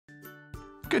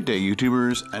Good day,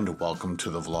 YouTubers, and welcome to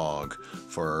the vlog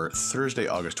for Thursday,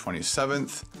 August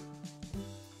 27th.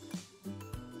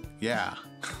 Yeah,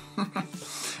 I'm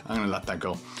gonna let that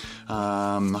go.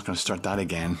 I'm not gonna start that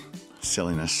again.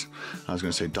 Silliness. I was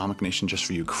gonna say Domik Nation just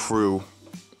for you crew.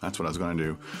 That's what I was gonna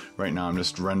do. Right now I'm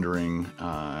just rendering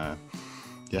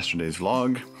yesterday's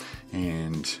vlog,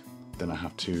 and then I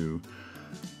have to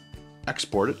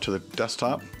export it to the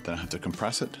desktop, then I have to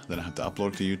compress it, then I have to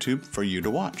upload it to YouTube for you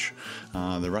to watch.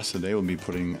 The rest of the day we'll be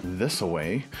putting this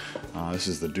away. This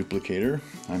is the duplicator.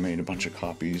 I made a bunch of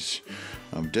copies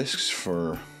of discs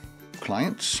for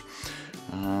clients.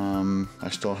 I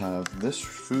still have this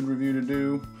food review to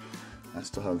do. I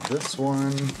still have this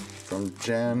one from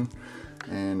Jen,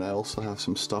 and I also have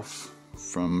some stuff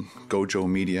from Gojo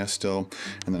Media still,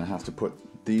 and then I have to put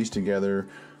these together.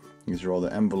 These are all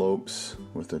the envelopes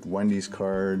with the Wendy's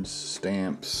cards,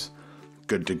 stamps,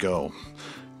 good to go.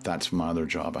 That's my other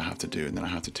job I have to do. And then I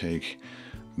have to take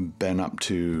Ben up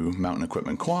to Mountain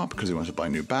Equipment Co-op because he wants to buy a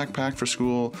new backpack for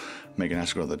school. Megan has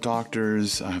to go to the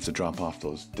doctor's. I have to drop off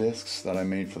those discs that I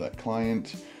made for that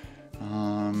client.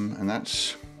 And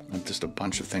that's just a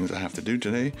bunch of things I have to do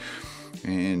today.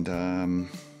 And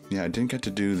yeah, I didn't get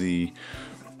to do the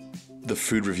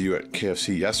food review at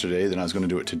KFC yesterday. Then I was going to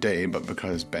do it today, but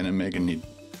because Ben and Megan need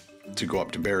to go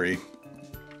up to Barrie,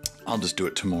 I'll just do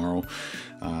it tomorrow,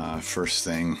 first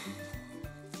thing.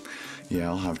 Yeah,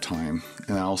 I'll have time.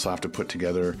 And I also have to put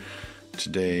together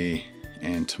today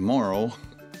and tomorrow,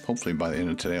 hopefully by the end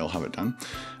of today I'll have it done,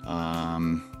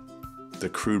 the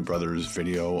Crude Brothers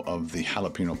video of the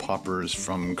jalapeno poppers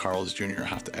from Carl's Jr. I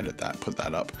have to edit that, put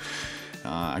that up.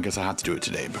 I guess I have to do it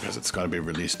today because it's got to be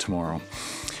released tomorrow.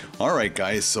 Alright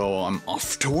guys, so I'm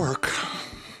off to work.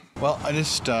 Well, I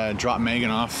just dropped Megan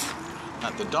off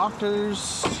at the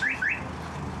doctor's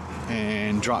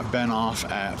and dropped Ben off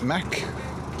at Mech.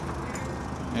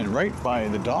 And right by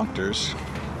the doctor's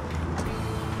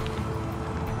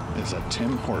is a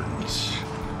Tim Hortons.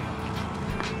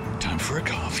 Time for a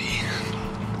coffee.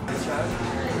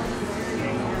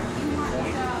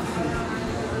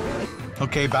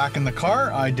 Okay, back in the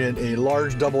car. I did a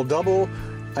large double-double.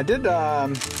 I did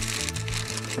a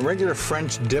regular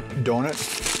French dip donut.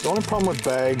 The only problem with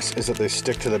bags is that they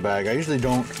stick to the bag. I usually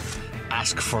don't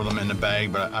ask for them in the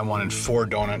bag, but I wanted 4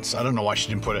 donuts. I don't know why she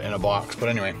didn't put it in a box, but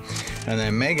anyway. And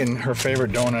then Megan, her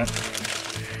favorite donut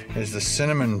is the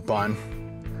cinnamon bun.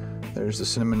 There's the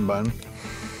cinnamon bun.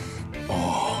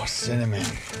 Oh, cinnamon.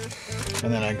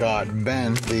 And then I got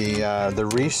Ben the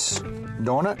Reese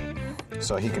donut,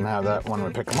 so he can have that when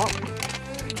we pick him up.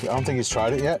 I don't think he's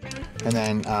tried it yet. And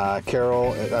then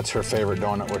Carol, that's her favorite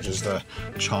donut, which is the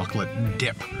chocolate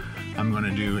dip. I'm going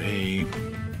to do a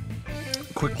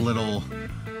quick little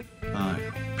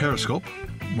Periscope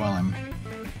while I'm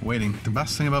waiting. The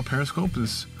best thing about Periscope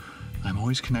is I'm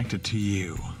always connected to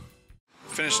you.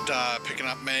 Finished picking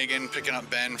up Megan, picking up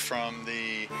Ben from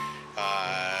the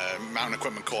Mountain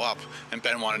Equipment Co-op, and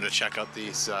Ben wanted to check out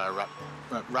these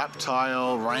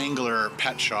Reptile Wrangler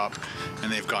pet shop,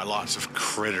 and they've got lots of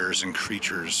critters and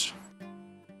creatures.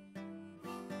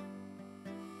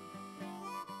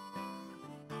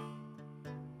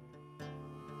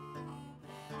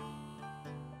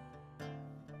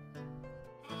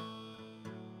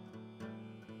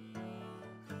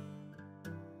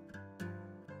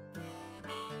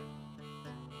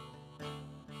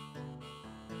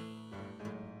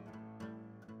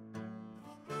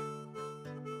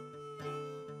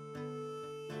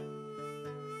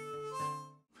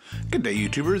 Good day,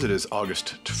 YouTubers. It is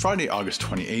Friday, August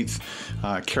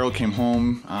 28th. Carol came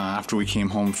home after we came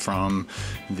home from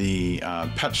the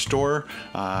pet store,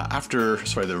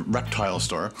 the reptile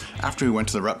store. After we went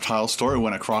to the reptile store, we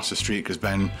went across the street because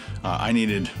I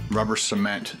needed rubber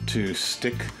cement to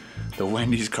stick the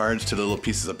Wendy's cards to the little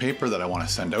pieces of paper that I want to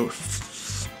send out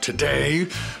today,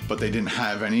 but they didn't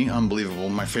have any. Unbelievable.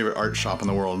 My favorite art shop in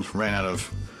the world ran out of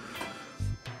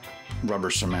rubber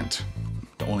cement.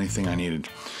 The only thing I needed.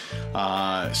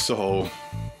 So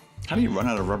how do you run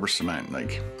out of rubber cement?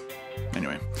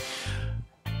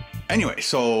 Anyway,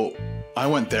 so I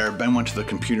went there. Ben went to the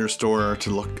computer store to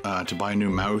look to buy a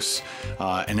new mouse,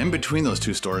 and in between those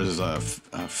two stores is a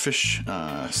fish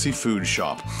seafood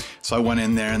shop. So I went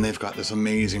in there, and they've got this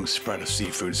amazing spread of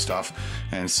seafood stuff.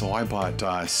 And so I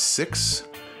bought 6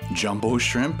 jumbo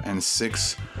shrimp and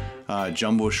 6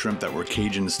 jumbo shrimp that were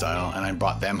Cajun style, and I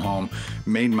brought them home,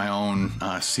 made my own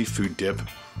seafood dip.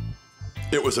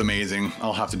 It was amazing.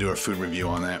 I'll have to do a food review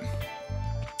on that.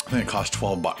 I think it cost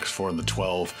 12 bucks for the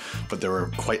 12, but they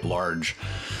were quite large.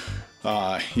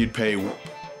 You'd pay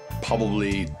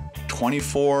probably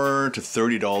 $24 to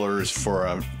 $30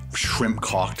 for shrimp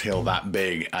cocktail that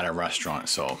big at a restaurant.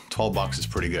 So 12 bucks is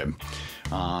pretty good.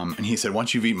 And he said,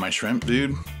 once you've eaten my shrimp,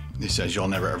 dude, he says, you'll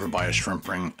never ever buy a shrimp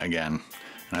ring again.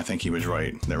 And I think he was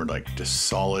right. They were like just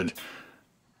solid,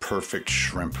 perfect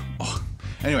shrimp. Oh.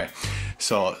 Anyway,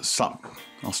 so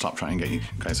I'll stop trying to get you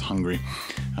guys hungry.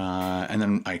 And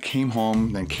then I came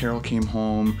home, then Carol came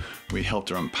home, we helped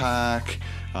her unpack,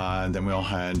 then we all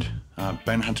had, I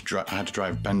had to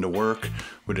drive Ben to work.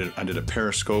 I did a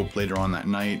Periscope later on that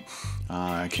night.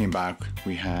 I came back,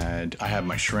 I had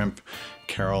my shrimp.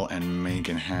 Carol and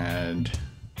Megan had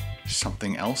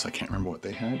something else, I can't remember what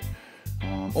they had.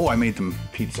 Oh, I made them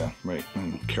pizza, right?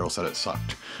 And Carol said it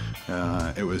sucked.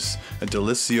 It was a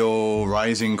Delicioso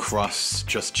rising crust,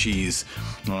 just cheese.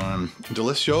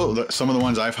 Delicioso, some of the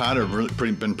ones I've had have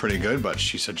really been pretty good, but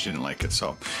she said she didn't like it.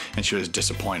 So, and she was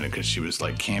disappointed because she was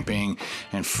like camping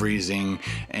and freezing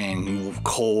and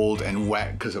cold and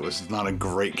wet because it was not a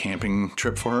great camping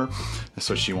trip for her.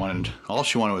 So all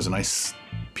she wanted was a nice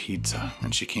pizza,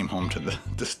 and she came home to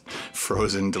this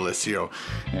frozen Delicioso,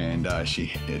 and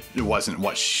it wasn't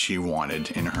what she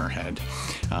wanted in her head.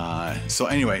 So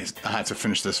anyways, I had to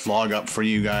finish this vlog up for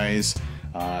you guys.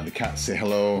 The cats say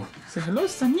hello. Say hello,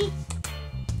 Sunny.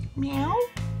 Meow.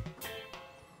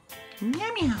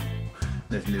 Meow meow.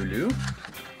 There's Lulu.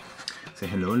 Say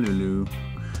hello, Lulu.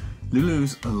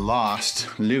 Lulu's lost.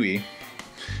 Louie,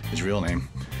 his real name.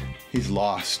 He's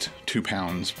lost 2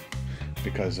 pounds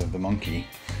because of the monkey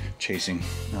chasing,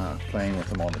 playing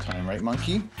with him all the time, right,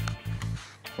 monkey?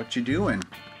 What you doing?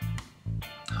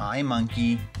 Hi,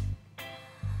 monkey.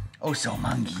 Oh, so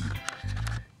monkey.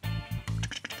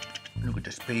 Look at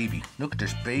this baby. Look at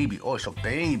this baby. Oh, it's a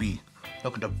baby.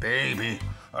 Look at the baby.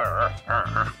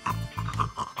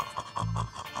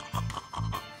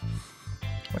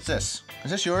 What's this?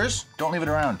 Is this yours? Don't leave it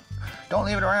around. Don't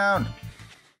leave it around.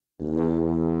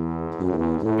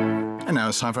 And now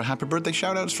it's time for happy birthday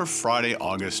shout-outs for Friday,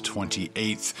 August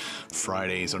 28th.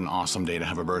 Friday is an awesome day to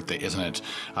have a birthday, isn't it?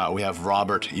 We have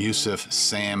Robert, Yusuf,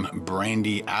 Sam,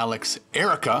 Brandy, Alex,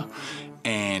 Erica,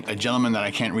 and a gentleman that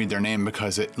I can't read their name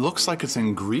because it looks like it's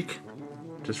in Greek,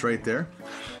 just right there.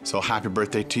 So happy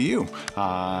birthday to you.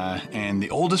 And the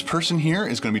oldest person here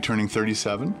is going to be turning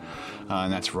 37,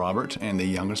 and that's Robert. And the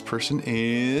youngest person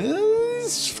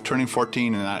is turning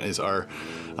 14, and that is our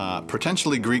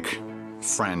potentially Greek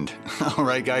friend. All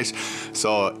right, guys,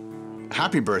 so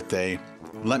happy birthday.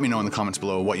 Let me know in the comments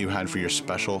below what you had for your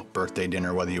special birthday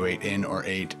dinner, whether you ate in or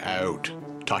ate out.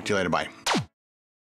 Talk to you later. Bye.